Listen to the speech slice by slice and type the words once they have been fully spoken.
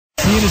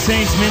New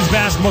Saints men's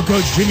basketball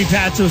coach Jimmy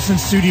Patsos in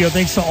studio.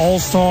 Thanks to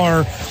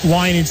All-Star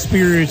Wine and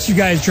Spirits. You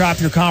guys dropped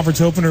your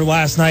conference opener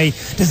last night.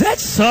 Does that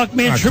suck,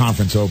 man? Our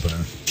conference opener.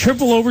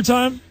 Triple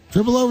overtime?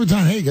 Triple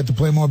overtime. Hey, you got to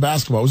play more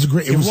basketball. It was a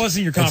great. It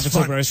wasn't your conference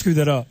opener. I screwed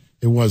that up.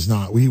 It was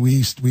not.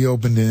 We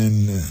opened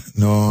in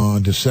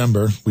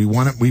December. We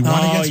won it. We won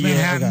against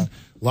Manhattan.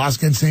 Lost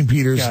against St.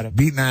 Peter's.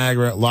 Beat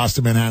Niagara. Lost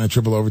to Manhattan at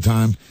triple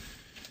overtime.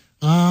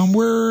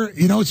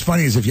 What's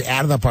funny is if you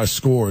added up our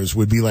scores,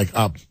 we'd be like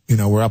up.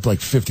 We're up like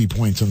 50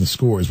 points on the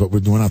scores, but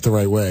we're not the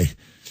right way.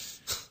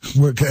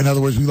 In other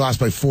words, we lost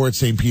by 4 at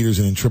St. Peter's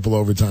and in triple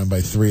overtime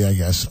by 3, I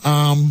guess.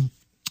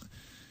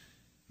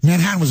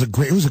 Manhattan was a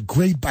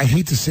great. I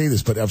hate to say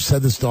this, but I've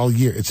said this all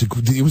year.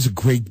 It was a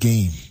great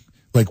game.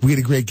 Like, we had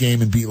a great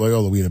game and beat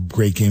Loyola. We had a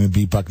great game and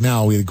beat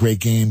Bucknell. We had a great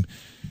game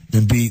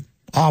and beat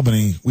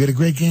Albany. We had a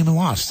great game and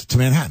lost to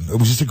Manhattan. It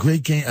was just a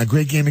great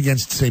game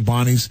against St.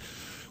 Bonnie's.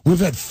 We've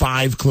had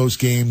 5 close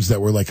games that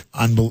were like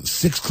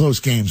 6 close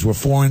games. We're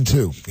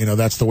 4-2.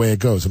 That's the way it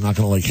goes. I'm not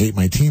going to hate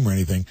my team or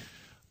anything.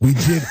 We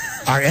did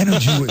our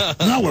energy.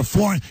 We're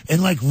 4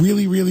 and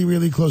really, really,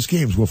 really close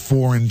games. We're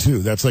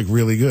 4-2. That's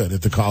really good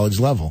at the college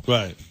level.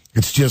 Right.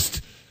 It's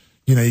just,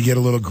 you get a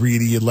little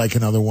greedy. You'd like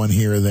another one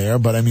here or there.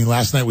 But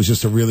last night was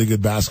just a really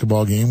good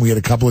basketball game. We had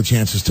a couple of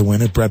chances to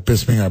win it. Brett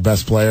Bisping, our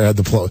best player, had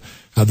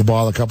the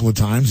ball a couple of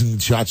times and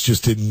shots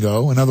just didn't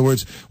go. In other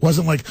words, it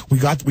wasn't like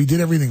we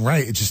did everything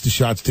right. It's just the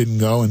shots didn't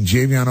go. And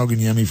Javion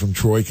Oganyemi from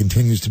Troy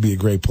continues to be a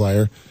great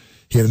player.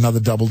 He had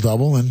another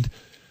double-double, and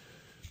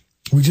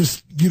we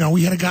just,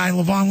 we had a guy,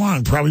 Levon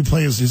Long, probably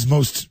play his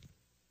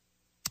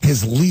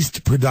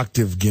least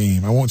productive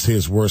game. I won't say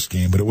his worst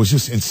game, but it was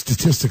just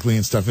statistically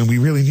and stuff, and we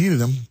really needed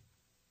him.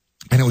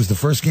 And it was the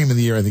first game of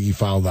the year I think he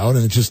fouled out,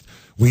 and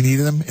we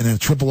needed him in a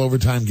triple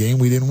overtime game.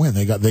 We didn't win.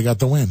 They got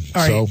the win.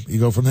 All so right. You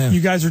go from there.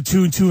 You guys are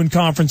 2-2 in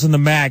conference in the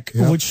MAC.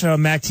 Yep. Which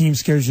MAC team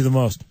scares you the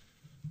most?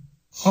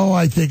 Oh,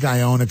 I think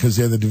Iona, because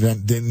they're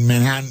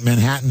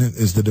Manhattan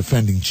is the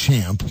defending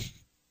champ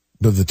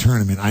of the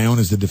tournament.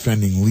 Iona is the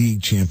defending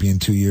league champion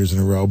 2 years in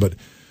a row. But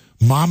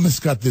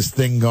Monmouth's got this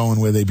thing going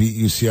where they beat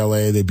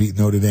UCLA, they beat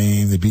Notre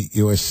Dame, they beat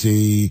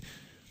USC.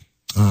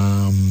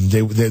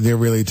 They're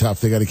really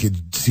tough. They got a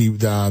kid,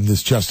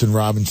 this Justin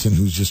Robinson,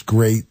 who's just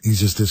great. He's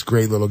just this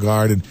great little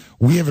guard. And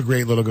we have a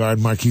great little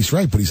guard, Marquise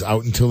Wright, but he's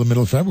out until the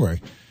middle of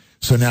February.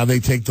 So now they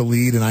take the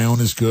lead, and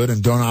Iona's good,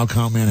 and don't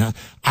outcount Manhattan.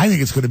 I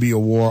think it's going to be a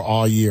war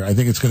all year. I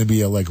think it's going to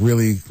be a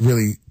really,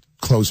 really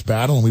close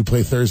battle, and we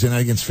play Thursday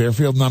night against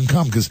Fairfield, and I'm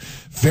come because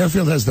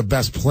Fairfield has the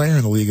best player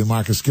in the league in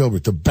Marcus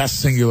Gilbert. The best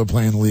singular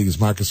player in the league is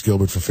Marcus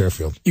Gilbert for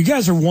Fairfield. You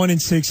guys are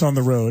 1-6 on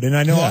the road, and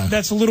I know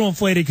that's a little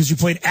inflated because you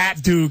played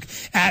at Duke,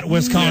 at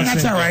Wisconsin. Yeah,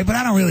 that's all right, but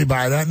I don't really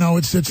buy that. No,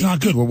 it's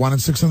not good. We're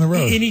 1-6 on the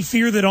road. Any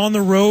fear that on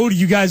the road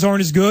you guys aren't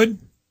as good?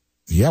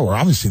 Yeah, we're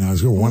obviously not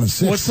as good. We're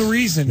 1-6. What's the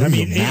reason? What,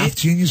 a math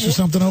genius or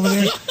something over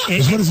there?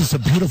 What is this, A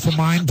Beautiful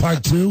Mind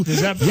Part 2?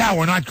 Yeah,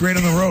 we're not great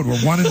on the road. We're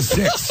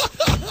 1-6.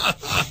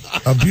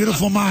 A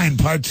Beautiful Mind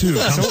Part 2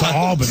 comes to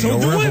Albany or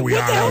wherever we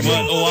are.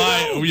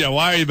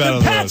 Why are you bad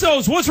on the road?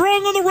 Patsos, what's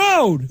wrong on the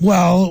road?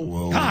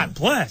 Well, God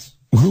bless.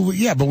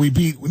 But we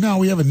beat. No,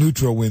 we have a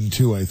neutral win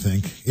too. I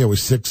think. Yeah, we're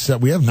 6,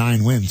 7. We have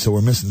 9 wins, so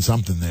we're missing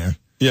something there.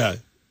 Yeah.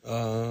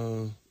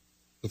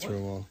 That's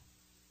real well.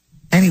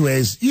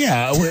 Anyways,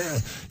 yeah,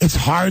 it's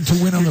hard to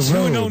win on the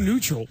road. No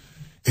neutral.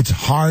 It's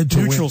hard to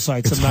neutral win.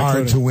 Sites. It's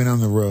hard to win on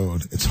the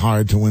road. It's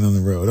hard to win on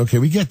the road. Okay,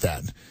 we get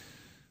that,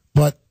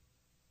 but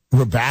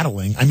we're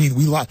battling.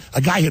 We lost.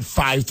 A guy hit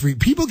 5-3.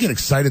 People get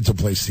excited to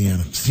play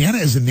Siena. Siena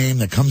is a name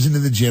that comes into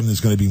the gym. There's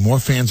going to be more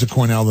fans of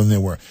Cornell than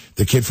there were.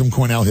 The kid from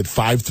Cornell hit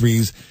 5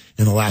 threes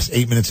in the last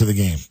 8 minutes of the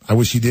game. I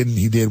wish he didn't.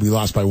 He did. We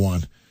lost by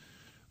 1.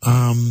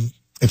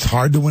 It's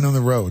hard to win on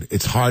the road.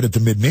 It's hard at the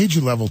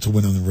mid-major level to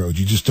win on the road.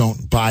 You just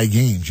don't buy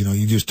games.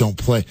 You just don't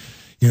play.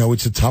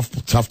 It's a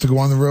tough to go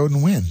on the road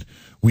and win.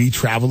 We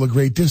travel a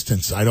great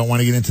distance. I don't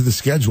want to get into the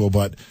schedule,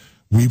 but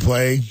we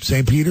play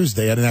St. Peter's.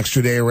 They had an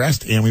extra day of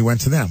rest, and we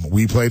went to them.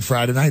 We played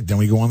Friday night, then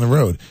we go on the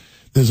road.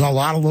 There's a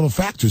lot of little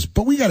factors,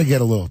 but we got to get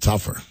a little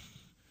tougher.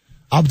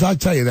 I'll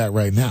tell you that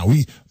right now.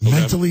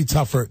 Mentally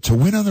tougher. To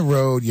win on the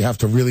road, you have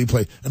to really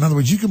play. In other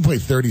words, you can play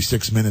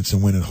 36 minutes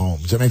and win at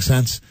home. Does that make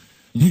sense?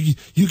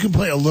 You can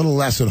play a little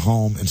less at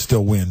home and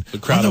still win.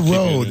 On the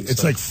road,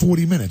 it's like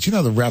 40 minutes. The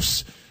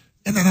refs,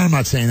 and then I'm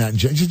not saying that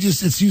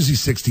it's usually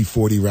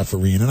 60-40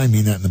 refereeing, and I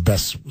mean that in the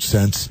best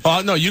sense.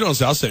 No, you don't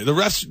say. I'll say the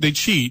refs, they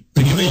cheat.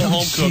 They get a little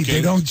home cooking.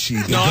 They don't cheat.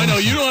 I know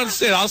you don't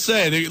understand. I'll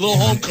say they get a little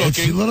home cooking.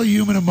 It's a little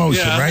human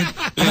emotion, right?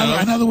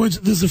 In other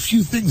words, there's a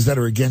few things that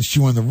are against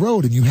you on the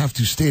road, and you have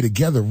to stay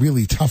together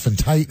really tough and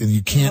tight, and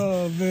you can't.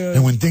 Oh, man.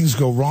 And when things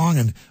go wrong,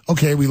 and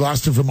okay, we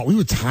lost to Vermont. We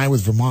were tied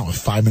with Vermont with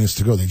 5 minutes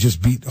to go. They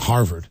just beat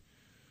Harvard.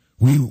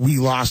 We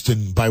lost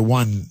by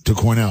 1 to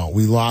Cornell.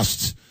 We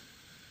lost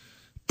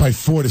by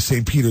 4 to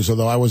St. Peter's,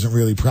 although I wasn't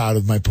really proud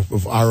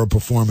of our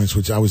performance,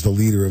 which I was the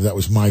leader of. That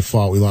was my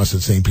fault. We lost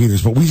at St.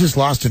 Peter's. But we just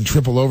lost in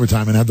triple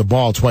overtime and had the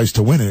ball twice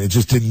to win it. It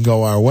just didn't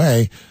go our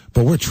way.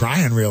 But we're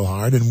trying real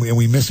hard, and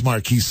we miss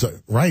Marquise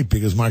Wright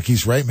because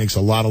Marquise Wright makes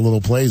a lot of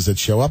little plays that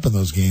show up in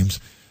those games.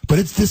 But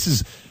this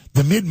is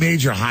the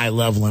mid-major high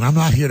level, and I'm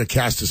not here to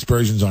cast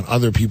aspersions on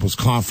other people's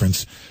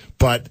conference,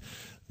 but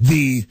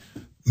the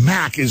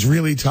MAC is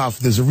really tough.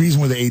 There's a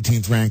reason we're the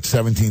 18th ranked,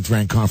 17th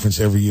ranked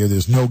conference every year.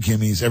 There's no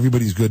gimmies.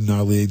 Everybody's good in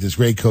our league. There's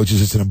great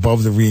coaches. It's an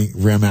above the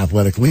rim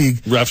athletic league.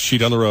 Refs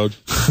cheat on the road.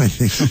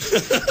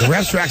 The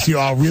refs are actually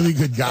all really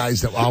good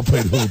guys that all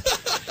played hoop.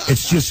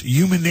 It's just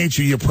human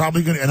nature. You're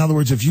probably going to, in other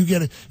words, if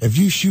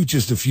you shoot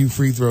just a few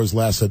free throws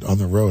less on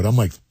the road, I'm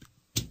like,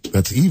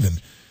 that's even.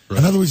 Right.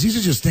 In other words, these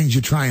are just things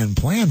you try and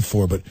plan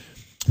for, but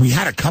we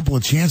had a couple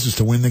of chances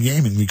to win the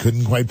game, and we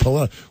couldn't quite pull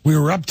up. We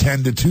were up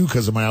 10-2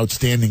 because of my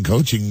outstanding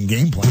coaching and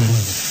game plan.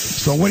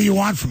 So what do you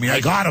want from me?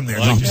 I got him there.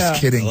 No, I'm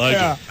just kidding.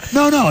 No.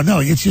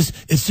 It's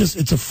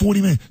a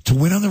 40-minute to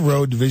win on the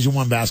road. Division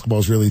I basketball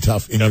is really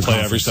tough. You gotta play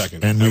every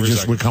second, and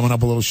we're coming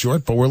up a little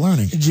short, but we're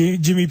learning.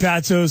 Jimmy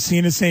Patsos,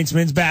 Siena Saints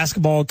men's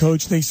basketball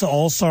coach, thanks to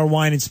All Star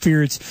Wine and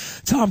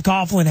Spirits. Tom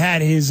Coughlin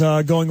had his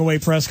going away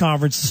press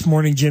conference this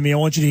morning. Jimmy, I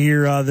want you to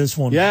hear this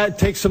one. Yeah, it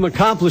takes some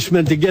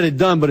accomplishment to get it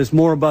done, but it's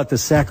more about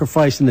the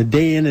sacrifice and the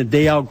day in and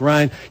day out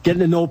grind, getting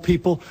to know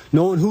people,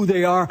 knowing who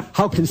they are,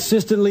 how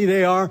consistently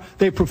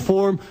they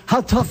perform. How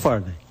tough are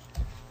they?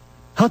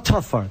 How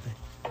tough are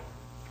they?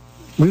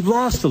 We've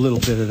lost a little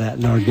bit of that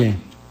in our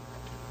game.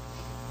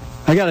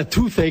 I got a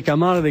toothache,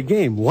 I'm out of the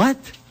game. What?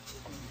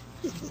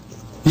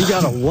 You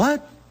got a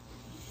what?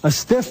 A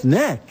stiff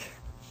neck.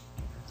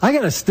 I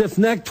got a stiff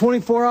neck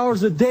 24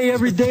 hours a day,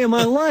 every day of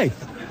my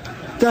life.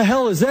 The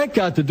hell has that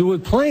got to do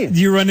with playing? Do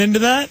you run into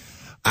that?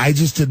 I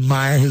just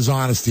admire his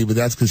honesty, but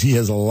that's because he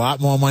has a lot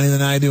more money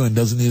than I do and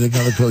doesn't need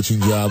another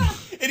coaching job.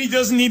 And he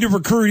doesn't need to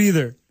recruit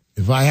either.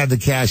 If I had the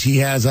cash he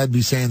has, I'd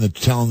be saying to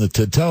tell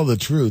the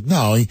truth.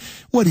 No,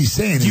 what he's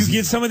saying is... Do you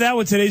get some of that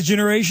with today's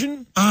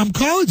generation?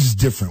 College is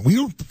different.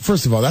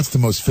 First of all, that's the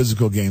most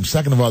physical game.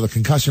 Second of all, the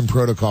concussion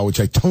protocol, which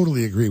I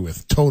totally agree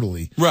with.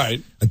 Totally.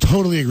 Right. I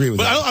totally agree with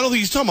but that. I don't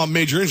think he's talking about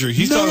major injury.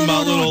 He's talking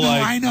about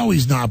I know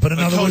he's not, but in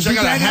other words... I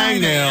got a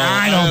hangnail.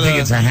 I don't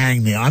think it's a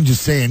hangnail. I'm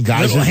just saying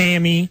guys little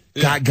hammy.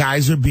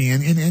 Guys are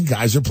being, and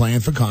guys are playing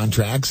for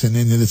contracts, and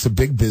it's a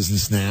big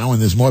business now,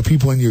 and there's more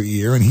people in your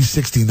ear, and he's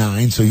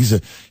 69, so he's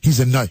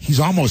a nut. He's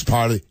almost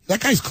part of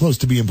that guy's close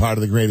to being part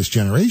of the greatest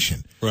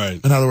generation.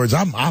 Right. In other words,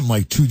 I'm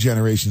like 2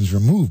 generations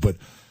removed, but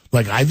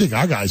like I think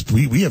our guys,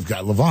 we have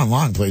got Levon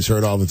Long plays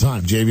hurt all the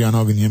time. Javion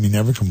Oganyemi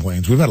never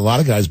complains. We've had a lot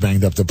of guys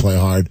banged up that play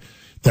hard,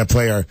 that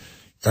play our.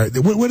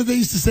 What did they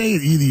used to say?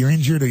 Either you're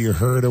injured or you're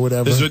hurt or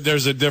whatever.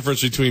 There's a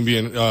difference between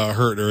being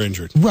hurt or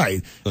injured.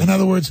 Right. In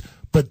other words,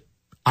 but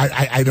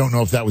I don't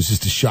know if that was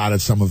just a shot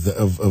at some of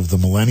the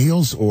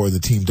millennials or the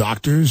team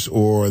doctors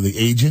or the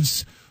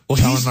agents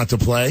telling them not to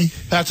play.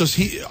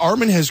 Patsos,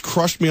 Armen has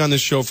crushed me on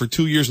this show for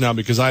 2 years now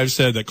because I've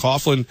said that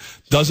Coughlin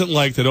doesn't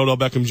like that Odell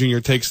Beckham Jr.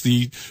 takes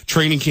the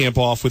training camp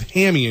off with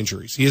hammy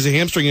injuries. He has a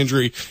hamstring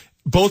injury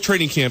both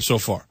training camps so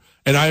far.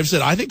 And I have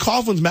said, I think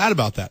Coughlin's mad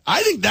about that.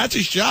 I think that's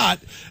a shot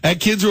at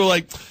kids who are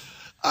like,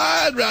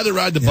 I'd rather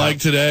ride the bike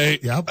today.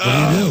 Yep. What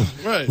do you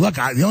do? Right. Look,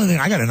 the only thing,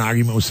 I got an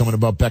argument with someone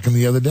about Beckham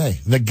the other day.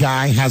 The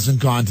guy hasn't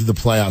gone to the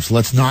playoffs.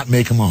 Let's not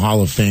make him a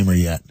Hall of Famer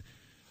yet.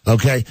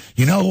 Okay?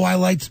 You know who I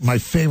liked? My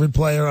favorite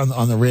player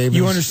on the Ravens?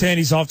 You understand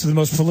he's off to the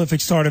most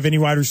prolific start of any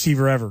wide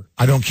receiver ever.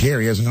 I don't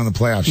care. He hasn't gone to the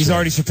playoffs He's yet.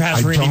 already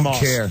surpassed Randy Moss. I don't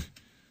care.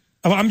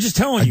 I'm just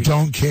telling you. I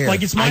don't care.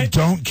 Like I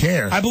don't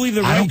care. I believe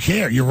that. I don't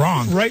care. You're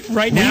wrong.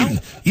 Right now.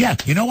 Yeah.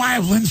 You know why I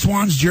have Lynn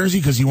Swan's jersey?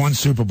 Because he won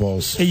Super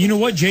Bowls. Hey, you know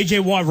what?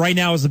 J.J. Watt right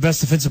now is the best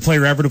defensive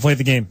player ever to play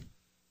the game.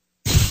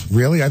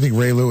 Really? I think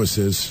Ray Lewis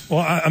is. Well,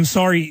 I'm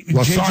sorry.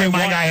 Well, sorry,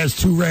 my guy has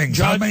 2 rings.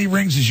 How many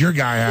rings does your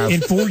guy have?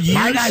 In 4 years,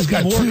 my guy's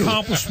got more 2.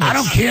 accomplishments. I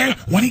don't care.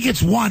 When he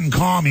gets 1,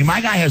 call me.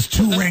 My guy has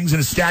 2 rings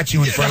and a statue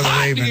in front of the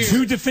Ravens.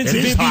 2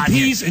 defensive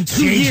MVPs in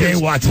 2 years.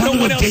 J.J. Watt. No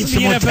one else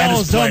in the NFL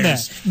has done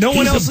that. No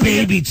one else. He's a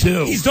baby,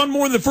 too. He's done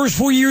more in the first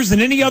 4 years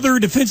than any other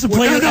defensive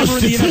player ever in the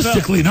NFL.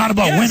 Statistically, not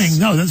about winning.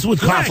 No, that's what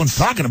Coughlin's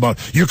talking about.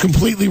 You're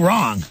completely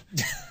wrong.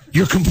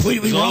 You're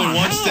completely wrong. There's only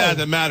one stat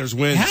that matters,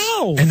 wins.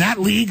 How? In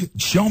that league,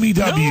 show me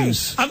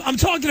W's. No, I'm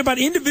talking about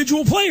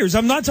individual players.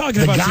 I'm not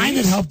talking about the guy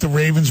teams. that helped the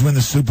Ravens win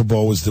the Super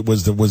Bowl was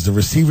the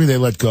receiver they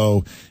let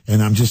go,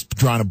 and I'm just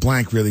drawing a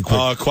blank really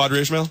quick. Quadri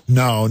Ishmael?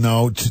 No,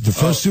 the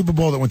first Super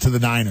Bowl that went to the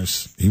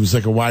Niners. He was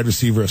like a wide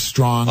receiver, a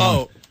strong.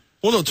 Well,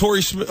 no,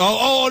 Torrey Smith. No,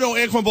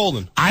 Anquan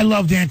Bolden. I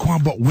loved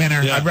Anquan, but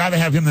winner. Yeah. I'd rather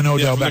have him than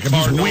Odell Beckham.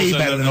 He's way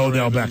better than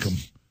Odell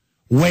Beckham.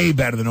 Way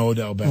better than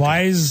Odell Beckham.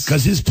 Why is...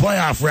 Because his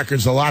playoff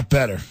record's a lot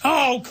better.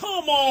 Oh,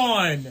 come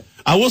on.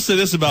 I will say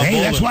this about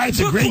Bolden. That's why it's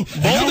a great...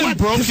 Bolden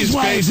broke his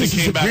face and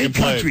came back and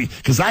played.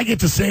 Because I get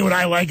to say what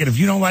I like, and if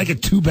you don't like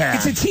it, too bad.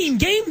 It's a team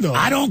game, though.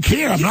 I don't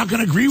care. I'm not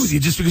going to agree with you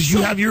just because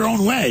you have your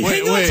own way.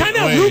 Time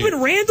out. Ruben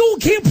Randall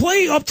can't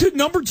play up to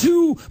number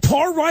 2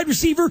 par wide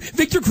receiver.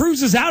 Victor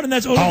Cruz is out, and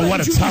that's Odell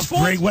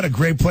Beckham what a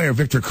great player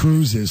Victor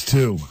Cruz is,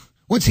 too.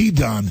 What's he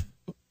done?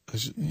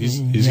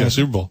 He's got a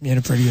Super Bowl. Yeah,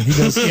 pretty good. He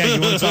does. Yeah, you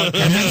want to talk?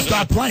 And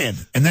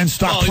then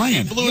stop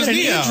playing. He blew his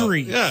knee out.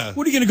 Injury. Yeah.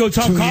 What are you going to go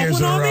Tom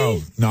Coughlin on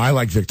me? No, I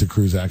like Victor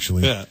Cruz,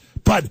 actually. Yeah.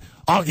 But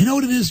you know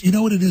what it is? You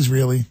know what it is,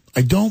 really?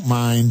 I don't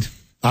mind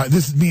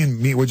This is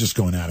me. We're just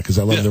going at it because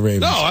I love the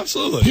Ravens. No,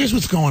 absolutely. Here's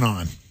what's going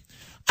on.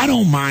 I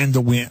don't mind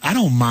the win. I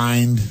don't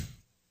mind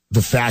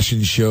the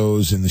fashion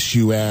shows and the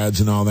shoe ads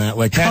and all that.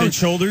 Like Padded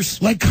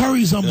shoulders. Like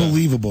Curry's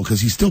unbelievable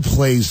because he still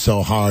plays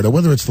so hard. Or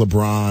whether it's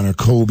LeBron or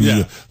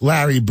Kobe, or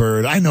Larry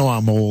Bird. I know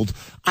I'm old.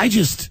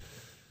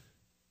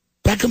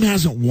 Beckham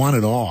hasn't won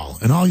it all,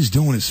 and all he's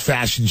doing is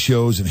fashion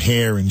shows and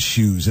hair and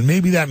shoes. And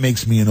maybe that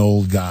makes me an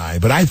old guy,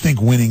 but I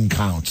think winning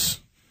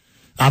counts.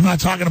 I'm not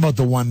talking about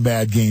the one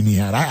bad game he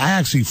had. I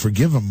actually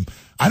forgive him.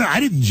 I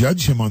didn't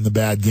judge him on the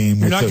bad game.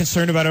 You're not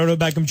concerned about Odell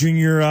Beckham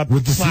Jr.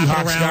 With the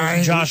Seahawks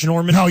guy, Josh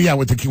Norman? No, yeah,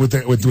 with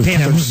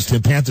Panthers.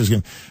 The Panthers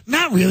game.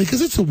 Not really,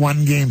 because it's a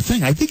one game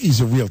thing. I think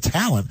he's a real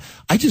talent.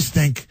 I just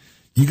think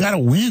you got to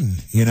win.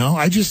 You know,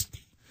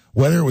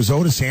 whether it was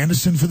Otis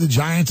Anderson for the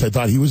Giants, I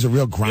thought he was a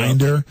real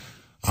grinder.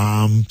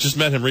 Just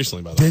met him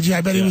recently, by the way. Did you?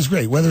 I bet he was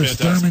great. Whether it's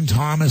Thurman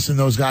Thomas and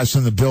those guys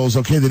from the Bills,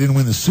 okay, they didn't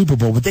win the Super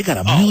Bowl, but they got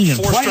a million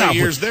 4 straight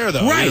years there,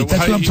 though. Right,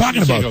 that's what I'm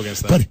talking about.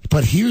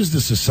 But here's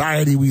the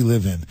society we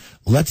live in.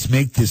 Let's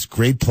make this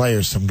great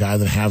player some guy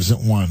that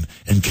hasn't won,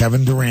 and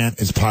Kevin Durant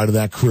is part of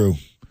that crew.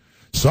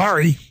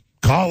 Sorry,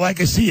 call it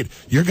like I see it.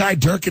 Your guy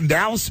Dirk in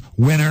Dallas,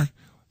 winner.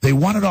 They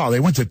won it all.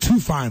 They went to 2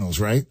 finals,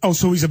 right? Oh,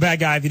 so he's a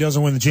bad guy if he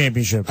doesn't win the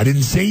championship. I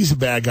didn't say he's a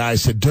bad guy. I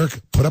said Dirk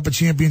put up a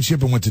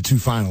championship and went to 2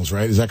 finals,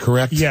 right? Is that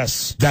correct?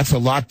 Yes. That's a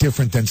lot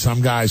different than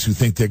some guys who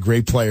think they're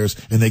great players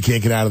and they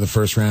can't get out of the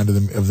first round of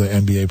the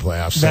NBA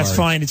playoffs. Sorry. That's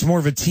fine. It's more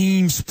of a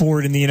team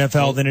sport in the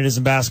NFL than it is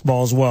in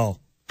basketball as well.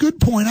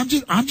 Good point. I'm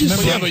just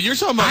saying. Yeah, but you're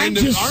talking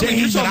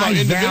about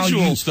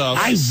individual stuff.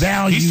 I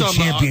value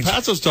championships.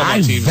 Patsos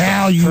talking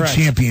about team stuff.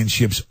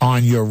 Championships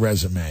on your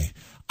resume.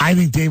 I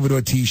think David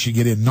Ortiz should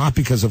get in, not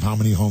because of how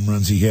many home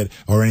runs he hit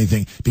or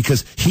anything,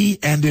 because he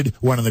ended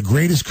one of the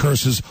greatest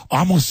curses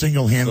almost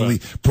single-handedly,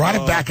 brought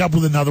it back up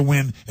with another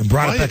win, and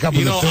brought it back up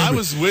with a third. I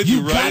was with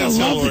you right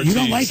until Ortiz. You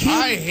don't like him?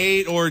 I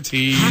hate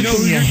Ortiz.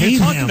 You're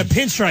talking to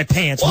pinstripe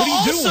pants. What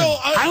are you doing?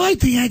 I like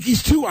the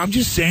Yankees, too. I'm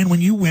just saying,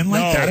 when you win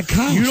like that, it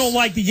counts. You don't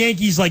like the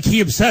Yankees like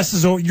he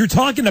obsesses over. You're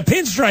talking to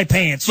pinstripe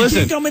pants. You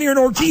can't come in here and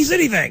Ortiz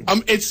anything.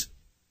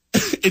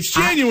 It's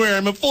January.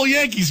 I'm a full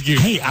Yankees gear.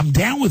 Hey, I'm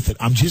down with it.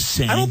 I'm just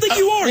saying. I don't think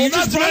you are. You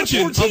just brought Ortiz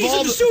in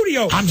the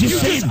studio. I'm just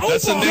saying.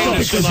 That's the name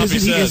that should not be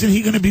said. Isn't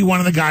he going to be one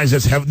of the guys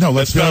that's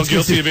let's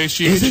guilty of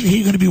HGH? Isn't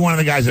he going to be one of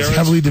the guys that's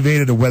heavily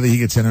debated of whether he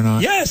gets in or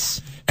not?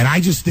 Yes. And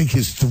I just think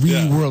his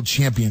 3 world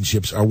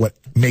championships are what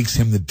makes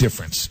him the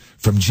difference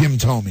from Jim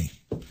Thome,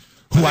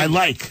 who I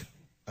like.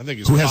 I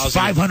think who has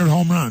 500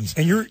 home runs.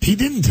 And he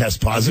didn't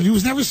test positive. He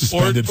was never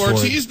suspended for it.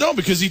 Ortiz, no,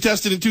 because he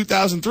tested in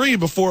 2003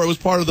 before it was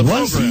part of the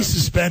program. Was he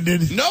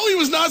suspended? No, he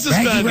was not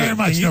suspended. Thank you very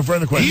much. No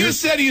further questions. He has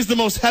said he is the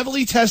most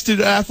heavily tested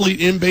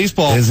athlete in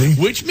baseball. Is he?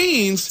 Which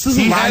means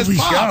he has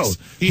pops.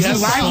 He has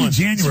a lively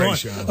January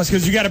show. That's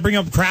because you got to bring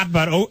up crap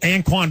about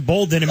Anquan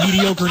Bolden, a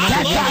mediocre number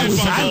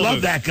one. I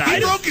love that guy.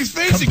 He broke his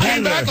face and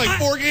came back like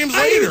 4 games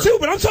later. I do too,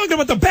 but I'm talking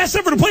about the best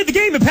ever to play the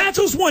game. And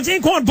Patsos wants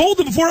Anquan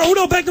Bolden before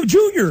Odell Beckham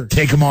Jr.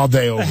 Take him all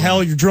day over. The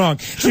hell, you're drunk.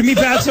 Jimmy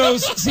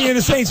Patsos,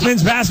 Siena Saints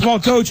men's basketball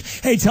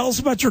coach. Hey, tell us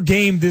about your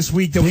game this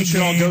week that we should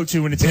all go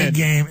to and attend.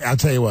 Big game. I'll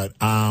tell you what.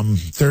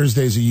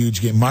 Thursday's a huge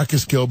game.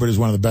 Marcus Gilbert is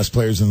one of the best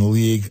players in the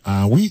league.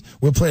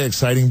 We'll play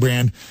exciting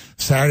brand.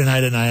 Saturday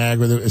night at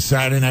Niagara.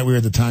 Saturday night we were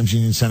at the Times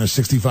Union Center.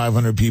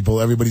 6,500 people.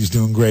 Everybody's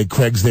doing great.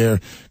 Craig's there.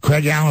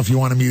 Craig Allen, if you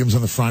want to meet him, is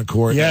on the front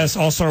court. Yes,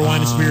 All-Star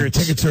Wine and Spirits.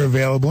 Tickets are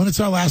available, and it's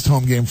our last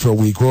home game for a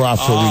week. We're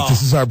off for a week.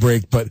 This is our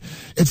break, but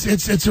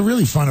it's a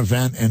really fun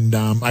event, and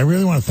I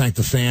really want to thank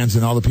the fans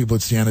and all the people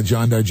at Siena,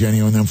 John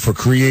D'Argenio and them, for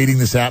creating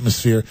this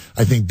atmosphere.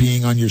 I think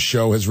being on your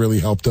show has really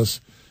helped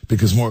us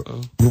because we're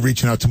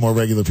reaching out to more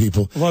regular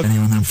people.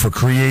 And them for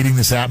creating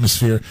this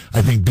atmosphere.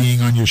 I think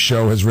being on your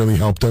show has really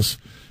helped us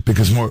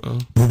because we're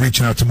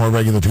reaching out to more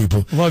regular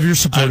people. Love your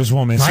support as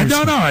well, man. Seriously.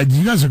 I don't know.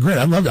 You guys are great.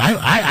 I love it.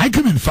 I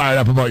come in fired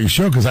up about your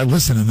show because I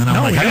listen, and then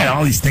I'm I got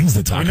all these things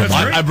to talk about.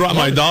 I brought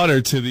my daughter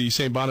to the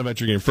St.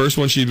 Bonaventure game. First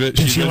one she Did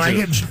she like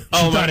it?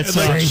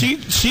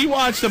 She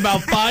watched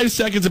about 5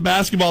 seconds of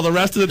basketball. The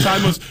rest of the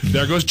time was,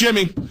 there goes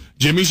Jimmy.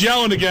 Jimmy's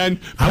yelling again.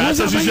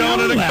 Patsos is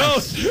yelling at a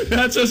coach.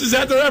 Patsos is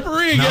at the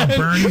referee again. No,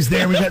 Bernie's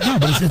there.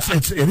 But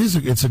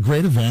it's a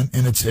great event,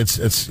 and it's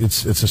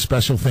a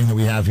special thing that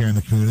we have here in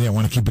the community. I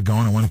want to keep it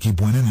going. I want to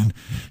keep winning,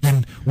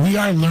 and we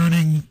are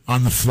learning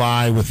on the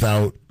fly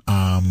without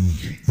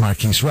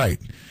Marquise Wright,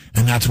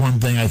 and that's one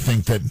thing I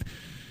think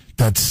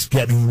that's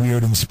getting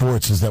weird in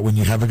sports is that when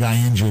you have a guy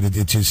injured,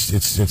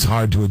 it's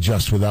hard to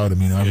adjust without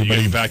him. You know,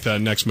 everybody back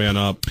that next man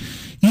up.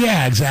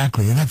 Yeah,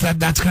 exactly, and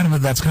that's kind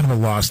of a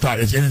lost thought.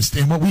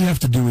 And what we have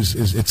to do is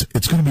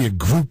it's going to be a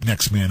group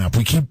next man up.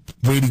 We keep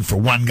waiting for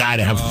one guy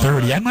to have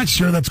 30. I'm not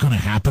sure that's going to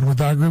happen with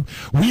our group.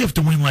 We have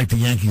to win like the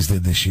Yankees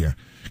did this year.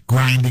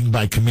 Grinding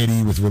by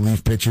committee with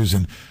relief pitchers,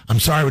 and I'm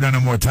sorry we don't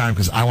have more time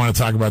because I want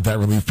to talk about that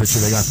relief pitcher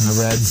they got from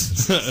the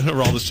Reds.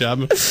 Aroldis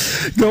Chapman.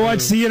 Go watch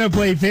Siena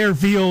play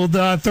Fairfield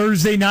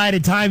Thursday night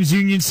at Times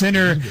Union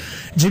Center.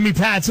 Jimmy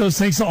Patsos,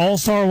 thanks to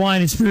All-Star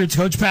Wine and Spirits.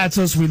 Coach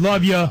Patsos, we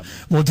love you.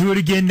 We'll do it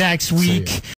again next week.